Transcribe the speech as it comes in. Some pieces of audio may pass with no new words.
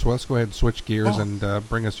So let's go ahead and switch gears and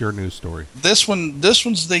bring us your news story. This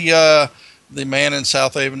one's the man in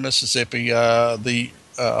South Haven, Mississippi, the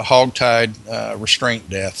hogtied restraint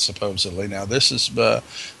death, supposedly. Now, this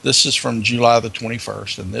is from July the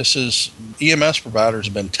 21st, and this is EMS providers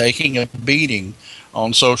have been taking a beating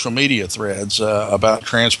on social media threads about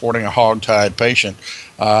transporting a hogtied patient,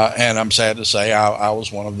 and I'm sad to say I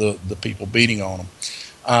was one of the people beating on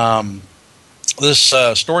them. This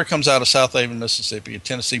story comes out of South Haven, Mississippi. A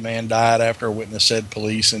Tennessee man died after a witness said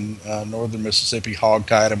police in northern Mississippi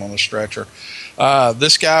hogtied him on a stretcher.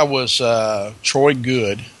 This guy was Troy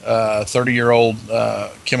Good, 30-year-old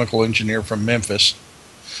chemical engineer from Memphis.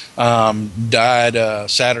 Died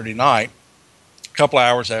Saturday night, a couple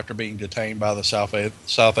hours after being detained by the South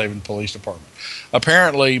Haven Police Department.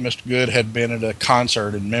 Apparently, Mr. Good had been at a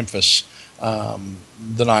concert in Memphis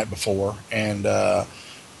the night before and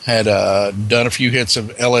had done a few hits of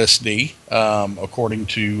LSD, according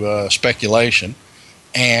to speculation,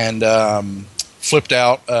 and flipped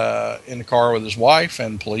out in the car with his wife,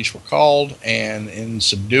 and police were called, and in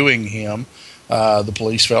subduing him, the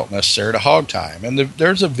police felt necessary to hogtie him. And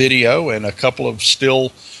there's a video and a couple of still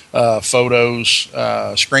photos,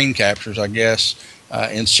 screen captures, I guess,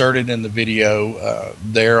 inserted in the video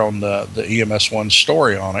there on the EMS1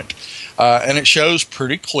 story on it. And it shows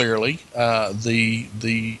pretty clearly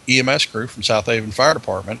the EMS crew from South Haven Fire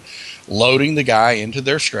Department loading the guy into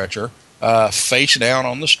their stretcher, face down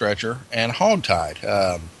on the stretcher, and hogtied.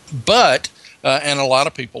 And a lot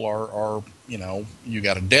of people are you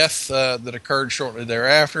got a death that occurred shortly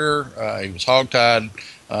thereafter. He was hogtied.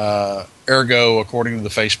 Ergo, according to the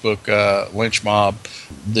Facebook lynch mob,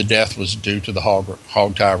 the death was due to the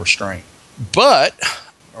hogtie restraint. But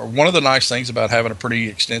one of the nice things about having a pretty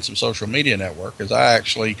extensive social media network is I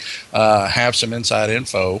actually have some inside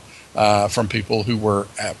info from people who were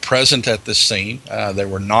present at this scene. They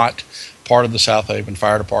were not part of the South Haven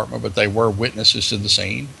Fire Department, but they were witnesses to the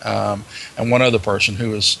scene. And one other person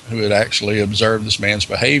who had actually observed this man's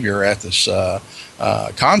behavior at this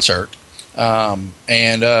concert.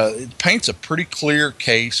 And it paints a pretty clear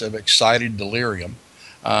case of excited delirium.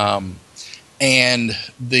 And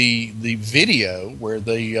the video where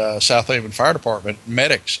the South Haven Fire Department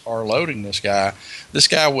medics are loading this guy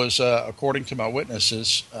was, according to my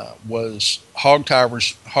witnesses, was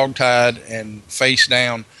hogtied and face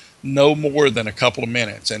down no more than a couple of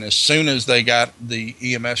minutes. And as soon as the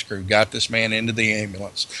EMS crew got this man into the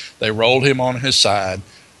ambulance, they rolled him on his side,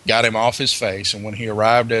 got him off his face, and when he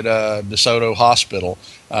arrived at DeSoto Hospital,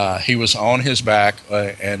 he was on his back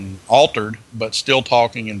and altered, but still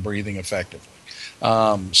talking and breathing effectively.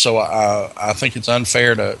 So I think it's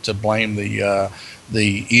unfair to blame the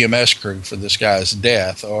EMS crew for this guy's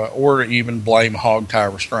death, or even blame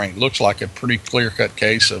hogtie restraint. Looks like a pretty clear-cut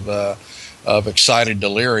case of excited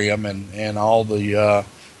delirium and all the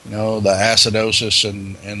the acidosis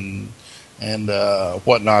and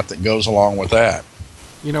whatnot that goes along with that.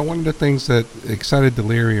 One of the things that excited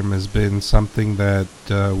delirium has been something that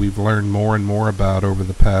we've learned more and more about over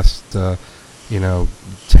the past 10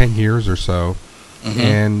 years or so. Mm-hmm.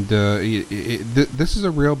 And this is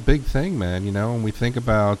a real big thing, man. When we think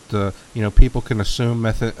about people can assume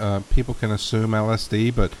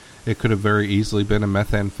LSD, but it could have very easily been a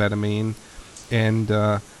methamphetamine. And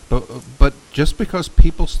but just because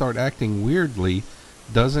people start acting weirdly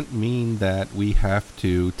doesn't mean that we have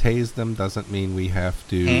to tase them, doesn't mean we have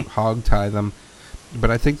to hogtie them.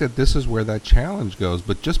 But I think that this is where that challenge goes.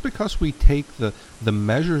 But just because we take the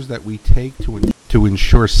measures that we take to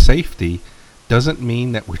ensure safety doesn't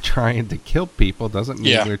mean that we're trying to kill people, doesn't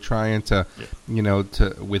mean we're trying to,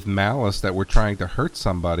 with malice, that we're trying to hurt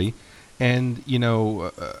somebody. And,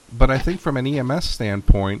 but I think from an EMS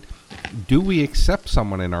standpoint, do we accept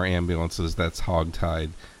someone in our ambulances that's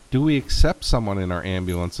hogtied? Do we accept someone in our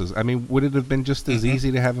ambulances? I mean, would it have been just as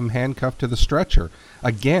easy to have him handcuffed to the stretcher?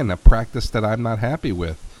 Again, a practice that I'm not happy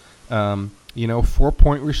with.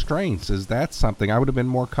 4-point restraints, is that something? I would have been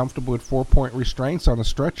more comfortable with 4-point restraints on a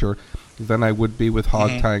stretcher than I would be with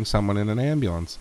hogtying someone in an ambulance.